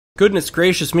Goodness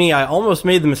gracious me, I almost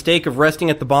made the mistake of resting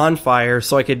at the bonfire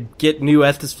so I could get new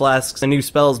Estus Flasks and new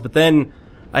spells, but then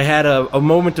I had a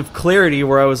moment of clarity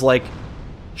where I was like,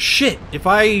 shit, if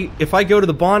I go to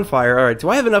the bonfire, alright, do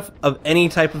I have enough of any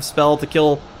type of spell to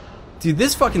kill? Dude,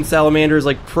 this fucking salamander is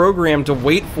like programmed to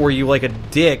wait for you like a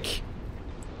dick.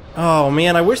 Oh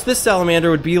man, I wish this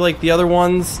salamander would be like the other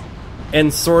ones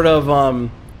and sort of,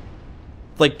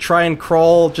 like try and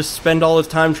crawl, just spend all his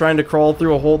time trying to crawl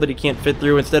through a hole that he can't fit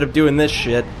through instead of doing this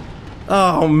shit.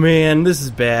 Oh man, this is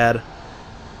bad.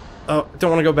 Oh, don't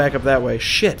want to go back up that way.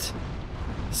 Shit.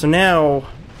 So now,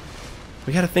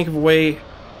 we gotta think of a way...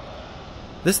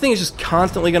 This thing is just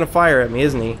constantly gonna fire at me,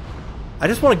 isn't he? I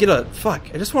just want to get a... Fuck,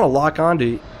 I just want to lock onto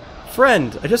you.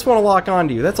 Friend, I just want to lock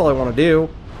onto you. That's all I want to do.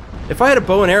 If I had a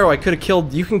bow and arrow, I could have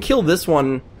killed... You can kill this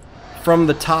one from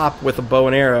the top with a bow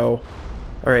and arrow.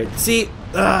 Alright, see...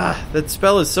 that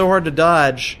spell is so hard to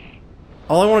dodge.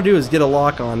 All I want to do is get a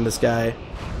lock on this guy.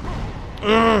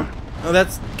 Oh,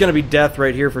 that's gonna be death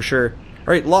right here for sure.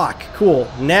 Alright, lock.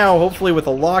 Cool. Now, hopefully with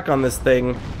a lock on this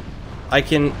thing, I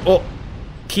can... Oh!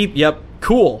 Keep... Yep.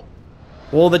 Cool.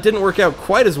 Well, that didn't work out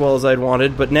quite as well as I'd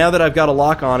wanted, but now that I've got a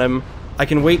lock on him, I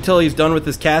can wait till he's done with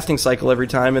his casting cycle every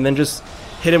time, and then just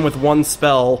hit him with one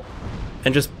spell,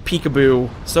 and just peekaboo.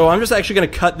 So I'm just actually gonna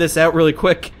cut this out really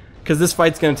quick, because this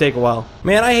fight's gonna take a while.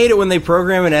 Man, I hate it when they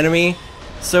program an enemy,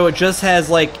 so it just has,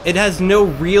 like, it has no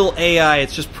real AI,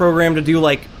 it's just programmed to do,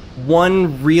 like,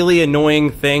 one really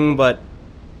annoying thing, but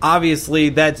obviously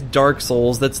that's Dark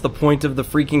Souls. That's the point of the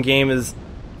freaking game, is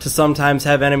to sometimes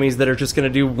have enemies that are just gonna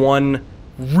do one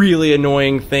really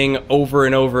annoying thing over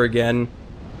and over again.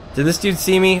 Did this dude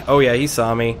see me? Oh yeah, he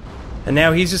saw me. And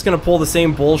now he's just gonna pull the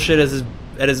same bullshit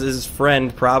as his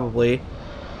friend, probably.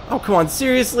 Oh, come on,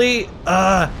 seriously?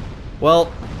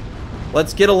 Well,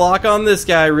 let's get a lock on this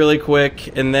guy really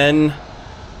quick, and then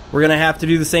we're gonna have to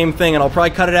do the same thing, and I'll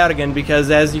probably cut it out again,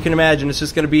 because as you can imagine, it's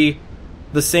just gonna be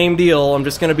the same deal. I'm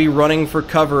just gonna be running for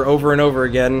cover over and over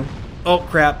again. Oh,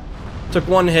 crap. Took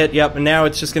one hit, yep, and now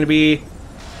it's just gonna be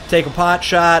take a pot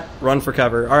shot, run for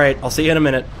cover. Alright, I'll see you in a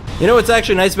minute. You know what's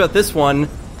actually nice about this one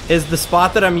is the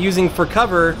spot that I'm using for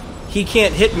cover, he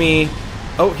can't hit me.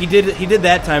 Oh, he did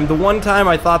that time. The one time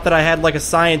I thought that I had like a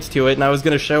science to it and I was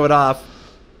gonna show it off.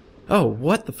 Oh,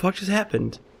 what the fuck just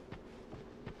happened?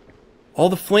 All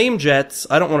the flame jets,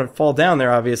 I don't want to fall down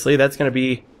there, obviously. That's gonna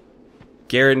be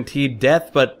guaranteed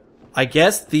death, but I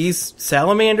guess these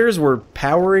salamanders were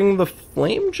powering the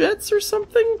flame jets or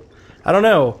something? I don't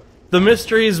know. The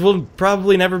mysteries will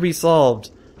probably never be solved.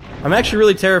 I'm actually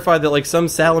really terrified that, like, some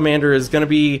salamander is gonna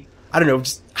be, I don't know,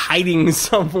 just hiding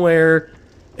somewhere,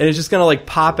 and it's just gonna, like,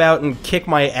 pop out and kick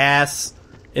my ass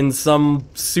in some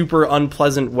super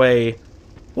unpleasant way.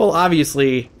 Well,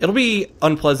 obviously, it'll be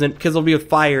unpleasant because it'll be a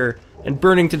fire, and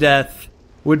burning to death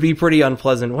would be pretty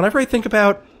unpleasant. Whenever I think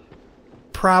about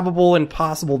probable and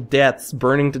possible deaths,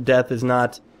 burning to death is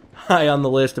not high on the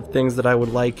list of things that I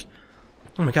would like.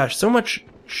 Oh my gosh, so much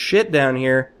shit down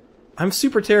here. I'm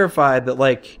super terrified that,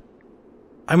 like,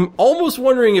 I'm almost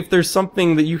wondering if there's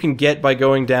something that you can get by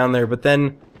going down there, but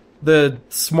then the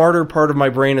smarter part of my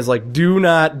brain is like, do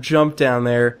not jump down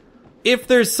there. If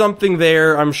there's something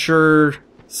there, I'm sure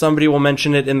somebody will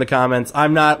mention it in the comments.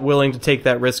 I'm not willing to take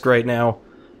that risk right now.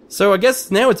 So I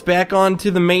guess now it's back on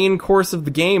to the main course of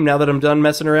the game now that I'm done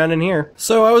messing around in here.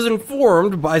 So I was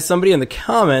informed by somebody in the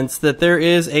comments that there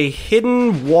is a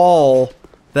hidden wall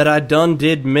that I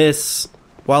did miss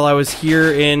while I was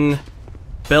here in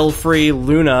Belfry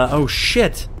Luna. Oh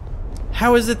shit!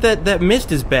 How is it that that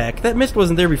mist is back? That mist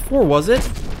wasn't there before, was it?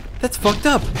 That's fucked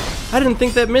up. I didn't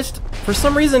think that mist... For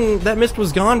some reason, that mist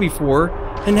was gone before,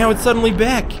 and now it's suddenly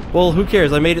back. Well, who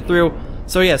cares? I made it through.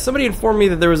 So yeah, somebody informed me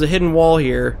that there was a hidden wall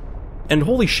here. And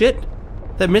holy shit,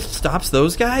 that mist stops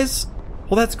those guys?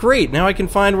 Well, that's great. Now I can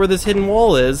find where this hidden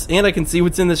wall is, and I can see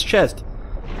what's in this chest.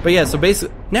 But yeah, so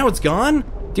basically... Now it's gone?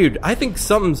 Dude, I think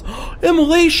something's...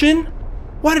 Immolation!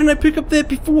 Why didn't I pick up that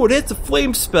before? That's a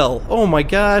flame spell. Oh my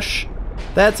gosh.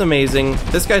 That's amazing.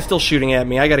 This guy's still shooting at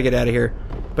me. I gotta get out of here.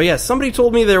 But yeah, somebody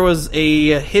told me there was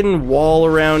a hidden wall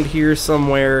around here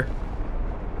somewhere.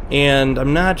 And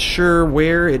I'm not sure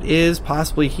where it is.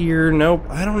 Possibly here. Nope.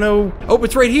 I don't know. Oh,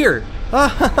 it's right here.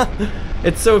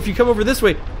 It's so if you come over this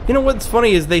way... You know what's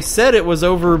funny is they said it was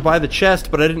over by the chest,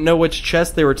 but I didn't know which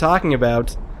chest they were talking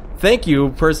about. Thank you,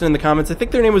 person in the comments. I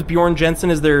think their name was Bjorn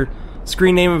Jensen is their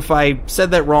screen name. If I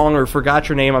said that wrong or forgot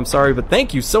your name, I'm sorry, but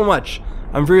thank you so much.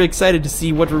 I'm very excited to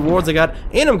see what rewards I got,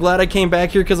 and I'm glad I came back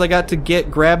here because I got to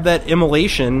grab that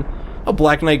Immolation, a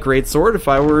Black Knight Greatsword. If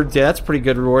I were, yeah, that's a pretty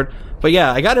good reward. But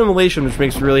yeah, I got Immolation, which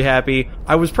makes me really happy.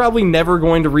 I was probably never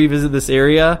going to revisit this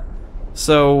area,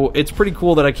 So it's pretty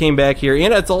cool that I came back here.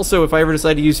 And it's also, if I ever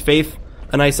decide to use Faith,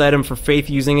 a nice item for Faith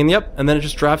using, and yep, and then it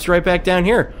just drops right back down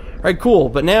here. Alright, cool.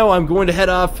 But now I'm going to head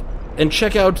off and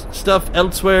check out stuff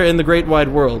elsewhere in the great wide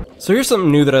world. So here's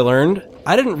something new that I learned.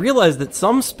 I didn't realize that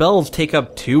some spells take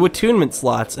up 2 attunement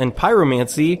slots, and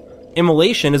Pyromancy,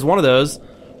 Immolation, is one of those.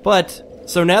 But,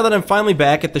 so now that I'm finally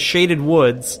back at the Shaded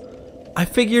Woods, I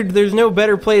figured there's no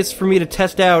better place for me to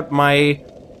test out my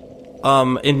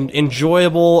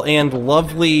enjoyable and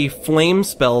lovely flame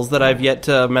spells that I've yet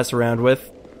to mess around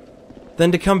with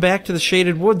than to come back to the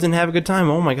Shaded Woods and have a good time.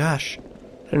 Oh my gosh.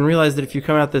 I didn't realize that if you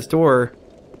come out this door,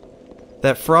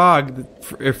 that frog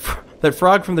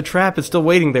from the trap is still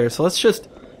waiting there. So let's just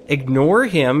ignore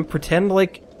him, pretend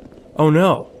like... Oh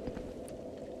no.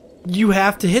 You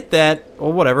have to hit that.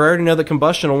 Well, whatever. I already know that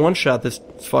Combustion will one-shot this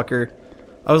fucker.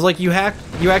 I was like, you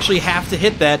actually have to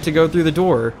hit that to go through the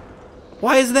door.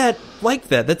 Why is that like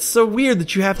that? That's so weird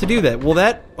that you have to do that. Will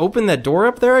that open that door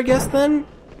up there, I guess, then?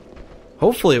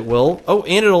 Hopefully it will. Oh,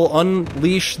 and it'll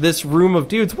unleash this room of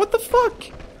dudes. What the fuck?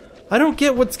 I don't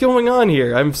get what's going on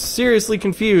here. I'm seriously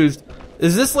confused.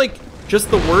 Is this, like,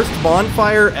 just the worst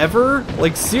bonfire ever?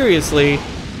 Like, seriously.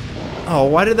 Oh,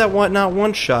 why did that not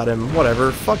one-shot him?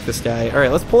 Whatever. Fuck this guy.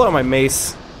 Alright, let's pull out my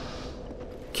mace.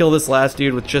 Kill this last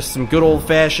dude with just some good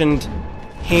old-fashioned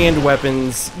hand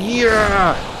weapons.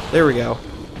 Yeah! There we go.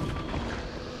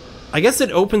 I guess it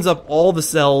opens up all the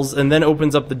cells and then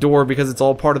opens up the door because it's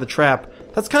all part of the trap.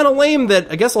 That's kind of lame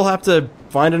that I guess I'll have to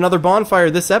find another bonfire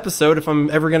this episode if I'm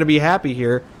ever going to be happy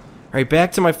here. Alright,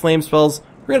 back to my flame spells.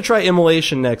 We're going to try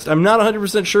Immolation next. I'm not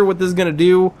 100% sure what this is going to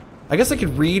do. I guess I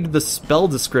could read the spell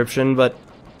description, but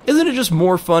isn't it just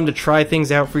more fun to try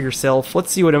things out for yourself?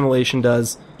 Let's see what Immolation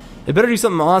does. It better do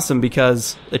something awesome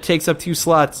because it takes up 2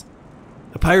 slots.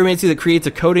 A pyromancy that creates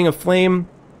a coating of flame,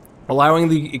 allowing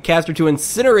the caster to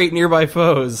incinerate nearby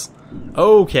foes.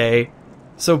 Okay.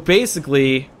 So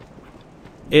basically,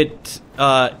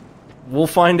 we'll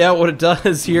find out what it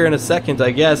does here in a second,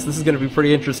 I guess. This is going to be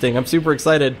pretty interesting. I'm super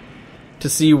excited to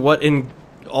see what in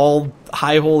all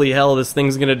high holy hell this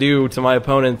thing's going to do to my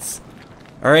opponents.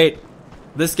 Alright.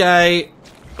 This guy...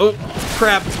 Oh,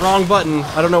 crap. Wrong button.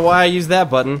 I don't know why I used that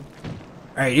button.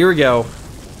 Alright, here we go.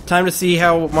 Time to see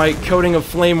how my coating of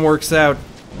flame works out.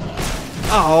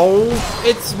 Oh,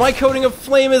 my coating of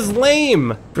flame is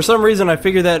lame! For some reason, I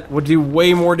figured that would do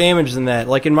way more damage than that.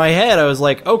 Like, in my head, I was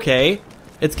like, okay,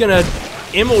 it's gonna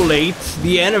immolate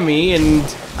the enemy, and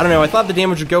I don't know, I thought the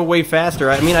damage would go way faster.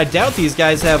 I mean, I doubt these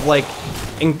guys have, like,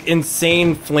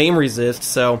 insane flame resist,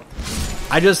 so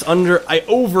I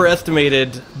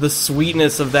overestimated the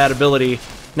sweetness of that ability.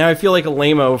 Now I feel like a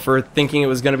lame-o for thinking it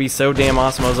was gonna be so damn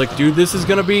awesome. I was like, dude, this is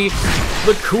gonna be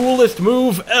the coolest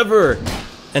move ever!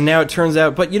 And now it turns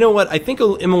out, but you know what, I think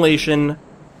Immolation,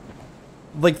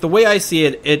 like the way I see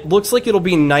it, it looks like it'll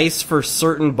be nice for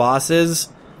certain bosses,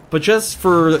 but just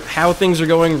for how things are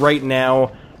going right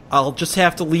now, I'll just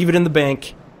have to leave it in the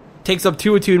bank. Takes up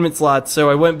 2 attunement slots, so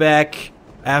I went back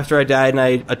after I died and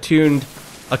I attuned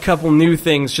a couple new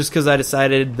things just because I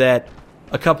decided that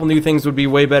a couple new things would be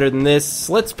way better than this.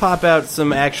 Let's pop out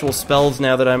some actual spells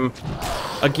now that I'm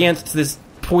against this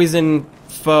poison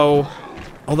foe.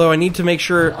 Although I need to make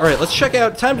sure... Alright, let's check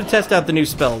out... Time to test out the new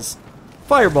spells.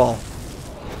 Fireball.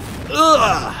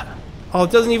 Ugh! Oh,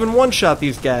 it doesn't even one-shot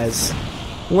these guys.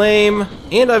 Lame.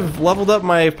 And I've leveled up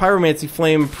my Pyromancy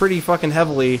Flame pretty fucking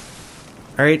heavily.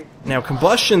 Alright, now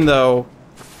Combustion, though...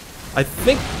 I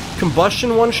think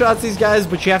Combustion one-shots these guys,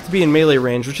 but you have to be in melee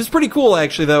range, which is pretty cool,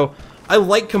 actually, though. I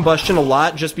like Combustion a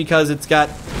lot, just because it's got,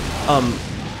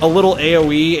 a little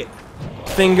AoE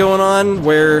thing going on,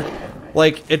 where...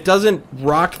 Like, it doesn't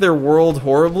rock their world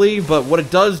horribly, but what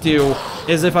it does do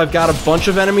is if I've got a bunch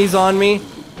of enemies on me,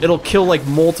 it'll kill, like,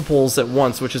 multiples at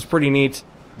once, which is pretty neat.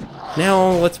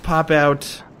 Now, let's pop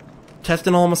out...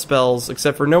 Testing all my spells,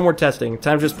 except for no more testing.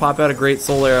 Time to just pop out a Great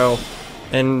Soul Arrow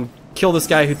and kill this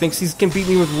guy who thinks he can beat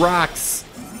me with rocks.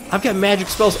 I've got magic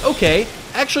spells. Okay,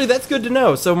 actually, that's good to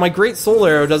know. So my Great Soul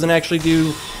Arrow doesn't actually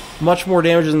do much more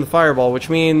damage than the Fireball, which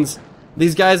means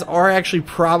these guys are actually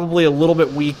probably a little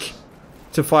bit weak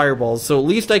to fireballs, so at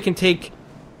least I can take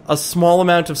a small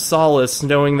amount of solace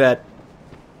knowing that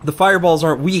the fireballs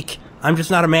aren't weak. I'm just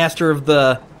not a master of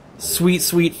the sweet,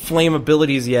 sweet flame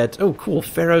abilities yet. Oh, cool.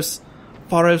 Pharos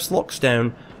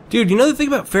Lockstone. Dude, you know the thing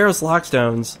about Pharos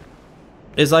Lockstones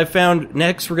is I found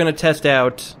next we're going to test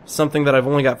out something that I've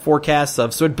only got 4 casts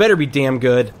of, so it better be damn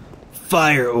good.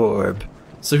 Fire Orb.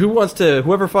 So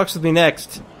whoever fucks with me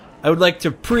next, I would like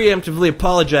to preemptively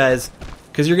apologize,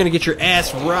 because you're going to get your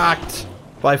ass rocked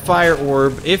by Fire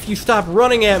Orb if you stop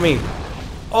running at me.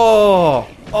 Oh,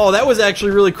 that was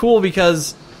actually really cool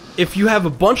because if you have a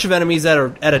bunch of enemies that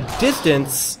are at a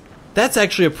distance, that's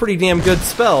actually a pretty damn good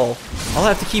spell. I'll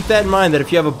have to keep that in mind, that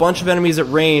if you have a bunch of enemies at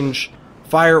range,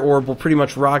 Fire Orb will pretty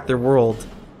much rock their world.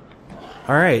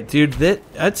 Alright, dude,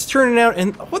 that's turning out,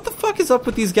 and what the fuck is up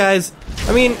with these guys?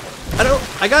 I mean,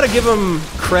 I gotta give them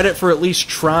credit for at least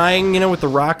trying, you know, with the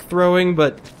rock throwing,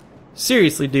 but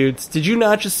seriously, dudes, did you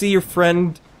not just see your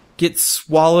friend get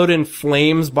swallowed in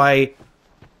flames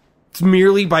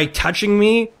merely by touching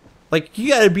me? Like, you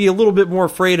gotta be a little bit more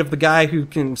afraid of the guy who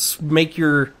can make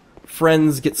your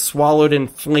friends get swallowed in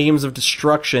flames of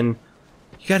destruction.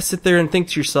 You gotta sit there and think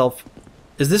to yourself,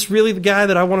 is this really the guy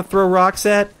that I want to throw rocks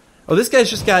at? Oh, this guy's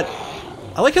just got...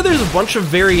 I like how there's a bunch of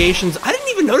variations. I didn't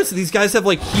even notice that these guys have,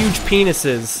 like, huge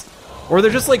penises. Or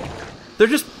they're just, like... They're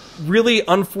just really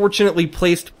unfortunately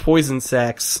placed poison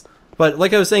sacks. But,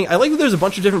 like I was saying, I like that there's a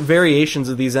bunch of different variations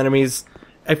of these enemies.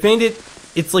 I find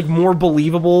it's, like, more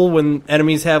believable when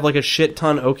enemies have, like, a shit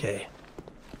ton... Okay.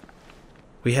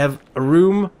 We have a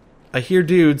room. I hear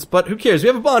dudes, but who cares? We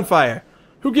have a bonfire.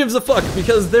 Who gives a fuck?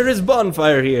 Because there is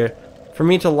bonfire here for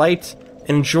me to light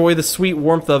and enjoy the sweet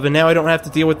warmth of, and now I don't have to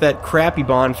deal with that crappy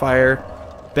bonfire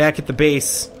back at the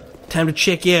base. Time to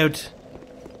check out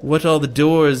what all the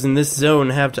doors in this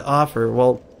zone have to offer.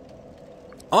 Well,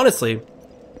 honestly...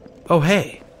 Oh,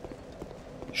 hey.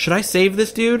 Should I save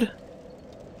this dude?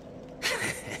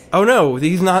 Oh no,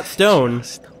 he's not stone.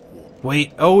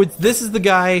 Wait, oh, this is the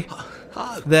guy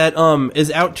that,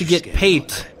 is out to get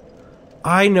Pate.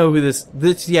 I know who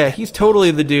yeah, he's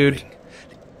totally the dude.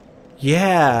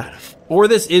 Yeah. Or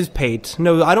this is Pate.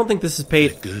 No, I don't think this is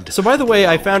Pate. So by the way,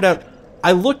 I found out,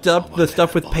 I looked up the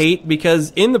stuff with Pate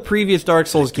because in the previous Dark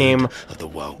Souls game,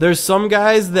 there's some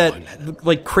guys that,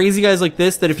 like crazy guys like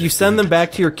this, that if you send them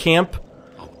back to your camp,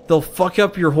 they'll fuck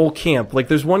up your whole camp. Like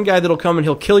there's one guy that'll come and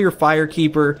he'll kill your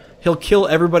firekeeper, he'll kill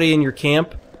everybody in your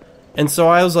camp. And so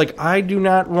I was like, I do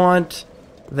not want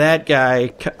that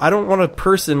guy, I don't want a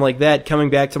person like that coming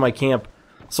back to my camp.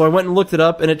 So I went and looked it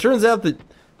up, and it turns out that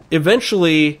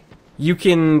eventually you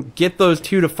can get those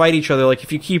two to fight each other. Like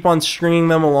if you keep on stringing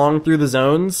them along through the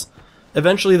zones,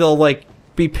 eventually they'll like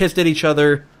be pissed at each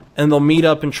other and they'll meet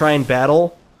up and try and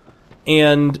battle.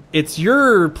 And it's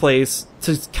your place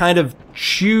to kind of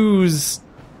choose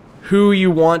who you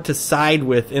want to side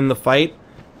with in the fight.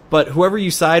 But whoever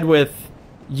you side with,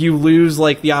 you lose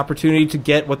like the opportunity to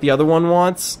get what the other one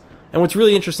wants. And what's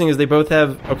really interesting is they both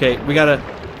have... Okay, we gotta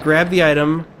grab the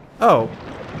item. Oh.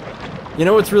 You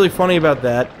know what's really funny about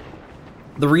that?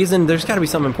 The reason... There's gotta be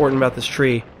something important about this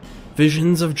tree.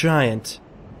 Visions of Giant.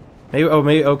 Maybe... Oh,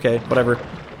 maybe... Okay, whatever.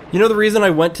 You know the reason I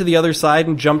went to the other side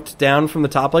and jumped down from the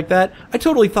top like that? I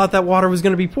totally thought that water was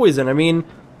gonna be poison. I mean,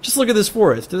 just look at this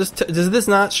forest. Does this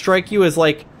not strike you as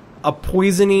like a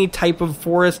poisony type of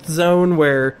forest zone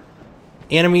where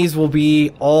enemies will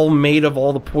be all made of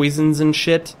all the poisons and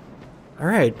shit?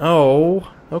 Alright,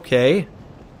 oh, okay.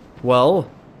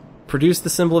 Well, produce the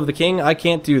symbol of the king? I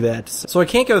can't do that. So I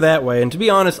can't go that way, and to be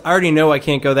honest, I already know I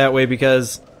can't go that way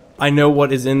because I know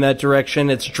what is in that direction.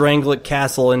 It's Drangleic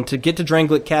Castle, and to get to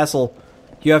Drangleic Castle,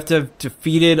 you have to have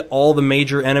defeated all the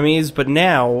major enemies, but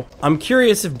now, I'm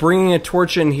curious if bringing a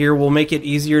torch in here will make it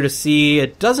easier to see.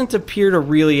 It doesn't appear to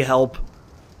really help,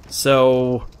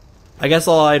 so I guess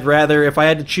I'd rather, if I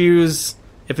had to choose,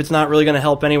 if it's not really going to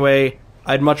help anyway,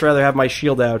 I'd much rather have my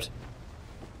shield out.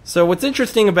 So what's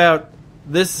interesting about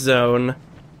this zone,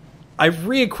 I've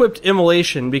re-equipped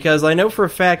Immolation because I know for a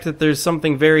fact that there's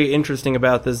something very interesting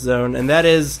about this zone, and that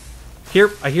is... Here,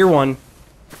 I hear one.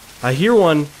 I hear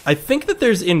one. I think that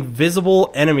there's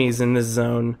invisible enemies in this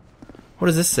zone. What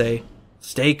does this say?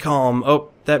 Stay calm. Oh,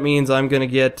 that means I'm gonna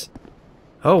get...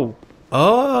 Oh.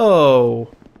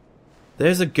 Oh!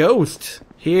 There's a ghost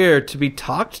here to be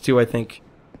talked to, I think.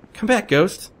 Come back,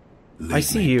 ghost. I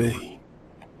see you.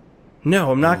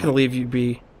 No, I'm not gonna leave you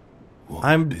be.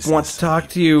 I want to talk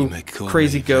to you,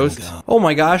 crazy ghost. Oh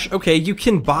my gosh, okay, you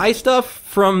can buy stuff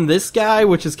from this guy,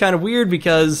 which is kind of weird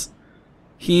because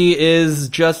he is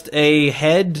just a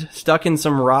head stuck in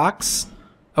some rocks.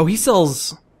 Oh, he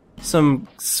sells some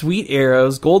sweet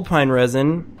arrows, gold pine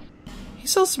resin. He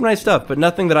sells some nice stuff, but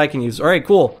nothing that I can use. Alright,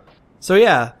 cool. So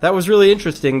yeah, that was really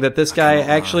interesting that this guy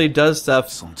actually does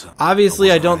stuff.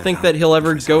 Obviously, I don't think that he'll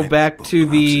ever go back to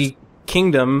the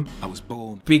kingdom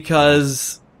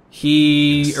because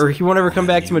he won't ever come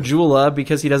back to Majula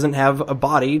because he doesn't have a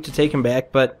body to take him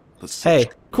back, but hey,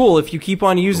 cool, if you keep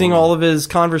on using all of his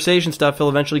conversation stuff, he'll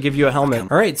eventually give you a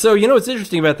helmet. Alright, so you know what's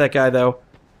interesting about that guy, though,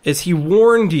 is he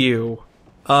warned you,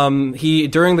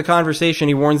 during the conversation,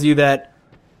 he warns you that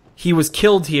he was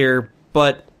killed here,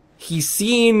 but he's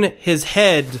seen his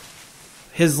head,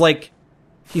 he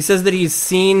says that he's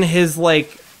seen his,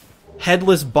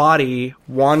 headless body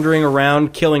wandering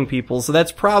around killing people. So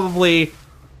that's probably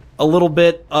a little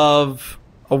bit of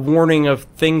a warning of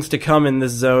things to come in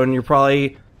this zone. You're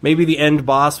probably, maybe the end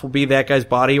boss will be that guy's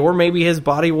body, or maybe his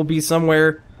body will be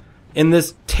somewhere in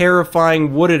this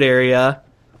terrifying wooded area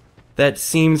that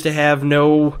seems to have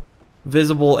no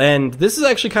visible end. This is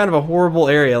actually kind of a horrible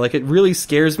area. Like, it really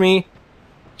scares me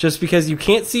just because you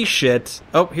can't see shit.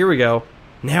 Oh, here we go.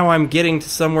 Now I'm getting to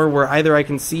somewhere where either I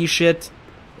can see shit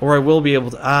or I will be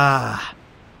able to...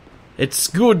 It's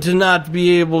good to not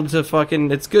be able to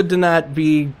fucking... It's good to not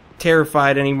be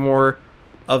terrified anymore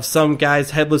of some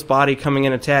guy's headless body coming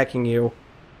and attacking you.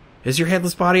 Is your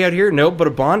headless body out here? Nope, but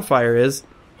a bonfire is.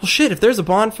 Well, shit, if there's a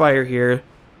bonfire here,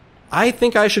 I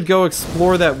think I should go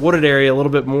explore that wooded area a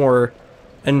little bit more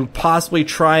and possibly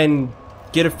try and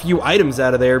get a few items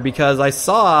out of there, because I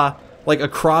saw, like,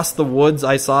 across the woods,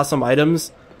 I saw some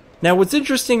items. Now, what's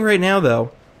interesting right now,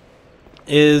 though,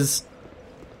 is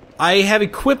I have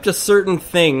equipped a certain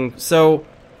thing. So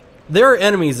there are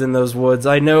enemies in those woods,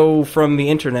 I know from the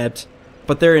internet,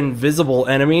 but they're invisible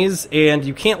enemies, and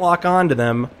you can't lock on to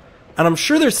them. And I'm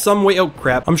sure there's some way... Oh,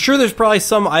 crap. I'm sure there's probably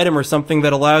some item or something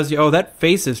that allows you... Oh, that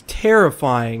face is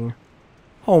terrifying.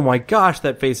 Oh my gosh,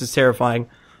 that face is terrifying.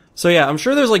 So yeah, I'm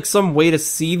sure there's like some way to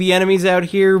see the enemies out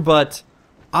here, but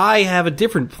I have a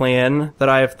different plan that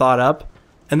I have thought up.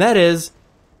 And that is,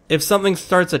 if something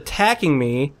starts attacking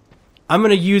me, I'm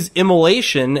gonna use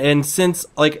immolation, and since,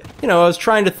 like, you know, I was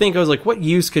trying to think, I was like, what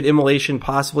use could immolation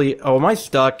possibly... Oh, am I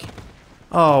stuck?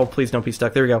 Oh, please don't be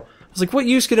stuck. There we go. I was like, what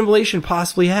use could immolation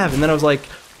possibly have? And then I was like,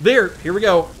 there, here we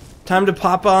go. Time to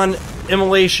pop on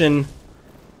immolation.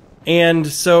 And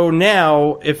so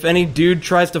now, if any dude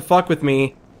tries to fuck with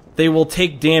me, they will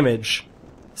take damage.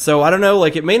 So, I don't know,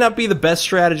 like, it may not be the best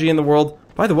strategy in the world.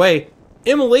 By the way,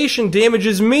 immolation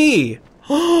damages me!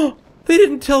 They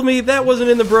didn't tell me that wasn't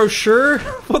in the brochure?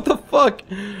 What the fuck?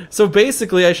 So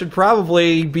basically, I should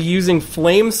probably be using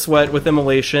Flame Sweat with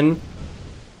immolation.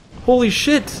 Holy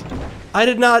shit! I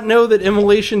did not know that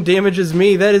immolation damages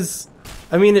me. That is...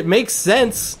 I mean, it makes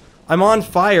sense. I'm on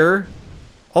fire.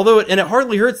 Although, and it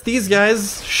hardly hurts these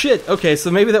guys. Shit. Okay,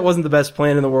 so maybe that wasn't the best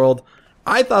plan in the world.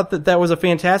 I thought that that was a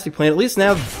fantastic plan. At least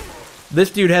now,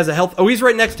 this dude has a health... Oh, he's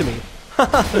right next to me.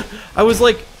 I was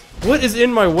like, what is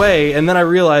in my way? And then I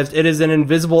realized it is an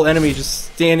invisible enemy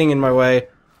just standing in my way.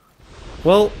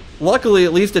 Well, luckily,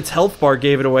 at least its health bar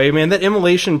gave it away. Man, that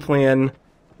immolation plan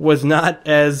was not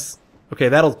as... Okay,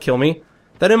 that'll kill me.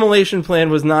 That immolation plan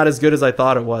was not as good as I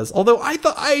thought it was. Although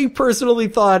I personally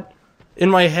thought in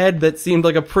my head that seemed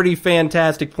like a pretty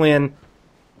fantastic plan.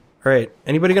 Alright,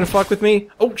 anybody gonna fuck with me?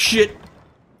 Oh, shit!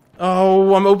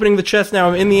 Oh, I'm opening the chest now.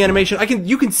 I'm in the animation.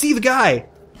 You can see the guy!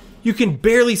 You can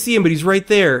barely see him, but he's right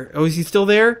there. Oh, is he still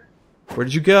there? Where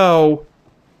did you go?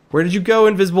 Where did you go,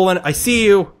 invisible? And I see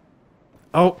you!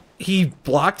 Oh, he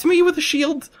blocked me with a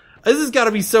shield? This has got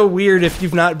to be so weird if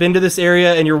you've not been to this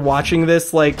area and you're watching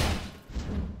this, like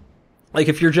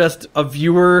if you're just a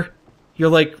viewer, you're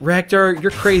like, Raktar, you're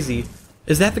crazy.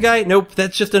 Is that the guy? Nope,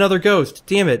 that's just another ghost.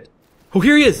 Damn it. Oh,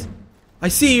 here he is! I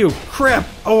see you! Crap!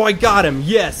 Oh, I got him!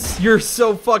 Yes! You're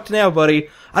so fucked now, buddy.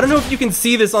 I don't know if you can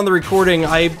see this on the recording.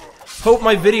 I hope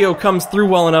my video comes through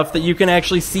well enough that you can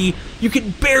actually see... You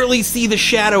can barely see the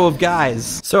shadow of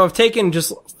guys. So I've taken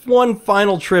just one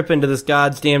final trip into this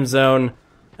goddamn zone,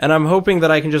 and I'm hoping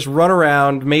that I can just run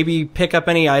around, maybe pick up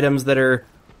any items that are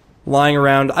lying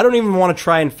around. I don't even want to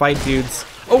try and fight dudes.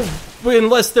 Oh,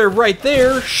 unless they're right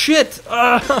there. Shit!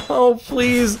 Oh,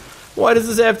 please. Why does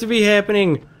this have to be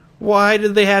happening? Why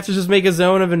did they have to just make a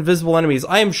zone of invisible enemies?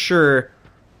 I am sure,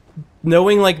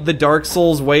 knowing, like, the Dark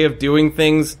Souls way of doing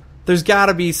things, there's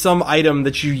gotta be some item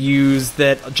that you use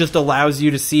that just allows you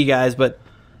to see guys, but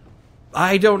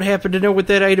I don't happen to know what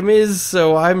that item is,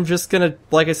 so I'm just gonna,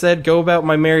 like I said, go about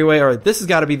my merry way. Alright, this has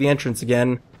gotta be the entrance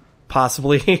again.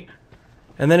 Possibly.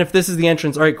 And then if this is the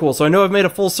entrance, alright, cool. So I know I've made a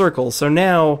full circle, so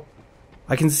now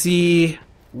I can see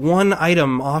one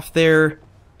item off there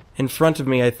in front of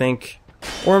me, I think.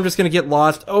 Or I'm just gonna get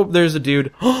lost. Oh, there's a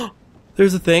dude.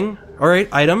 There's a thing. Alright,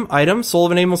 item, soul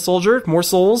of an aimless soldier, more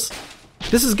souls.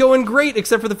 This is going great,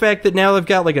 except for the fact that now I've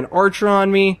got like an archer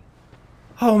on me.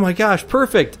 Oh my gosh,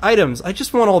 perfect! Items. I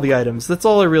just want all the items. That's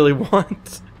all I really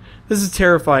want. This is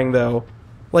terrifying, though.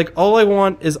 Like, all I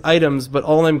want is items, but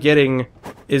all I'm getting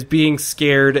is being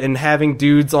scared and having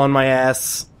dudes on my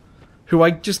ass who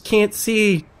I just can't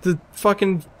see the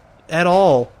fucking... at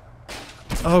all.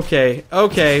 Okay,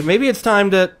 maybe it's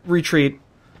time to retreat.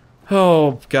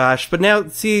 Oh, gosh. But now,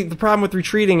 see, the problem with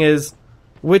retreating is...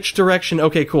 which direction?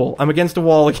 Okay, cool. I'm against a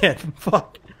wall again.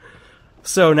 Fuck.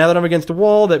 So now that I'm against a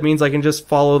wall, that means I can just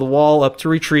follow the wall up to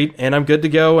retreat, and I'm good to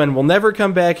go, and we'll never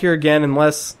come back here again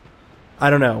unless,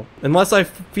 I don't know, unless I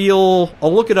feel,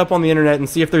 I'll look it up on the internet and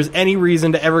see if there's any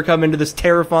reason to ever come into this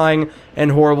terrifying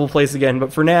and horrible place again.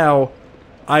 But for now,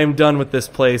 I am done with this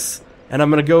place, and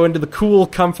I'm going to go into the cool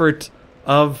comfort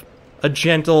of a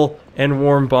gentle and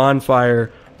warm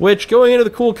bonfire, which, going into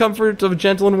the cool comfort of a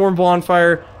gentle and warm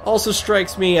bonfire, also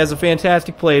strikes me as a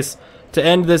fantastic place to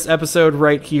end this episode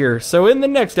right here. So in the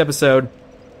next episode,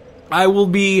 I will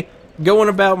be going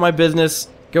about my business,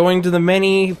 going to the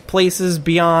many places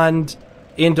beyond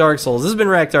in Dark Souls. This has been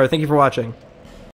Raktar. Thank you for watching.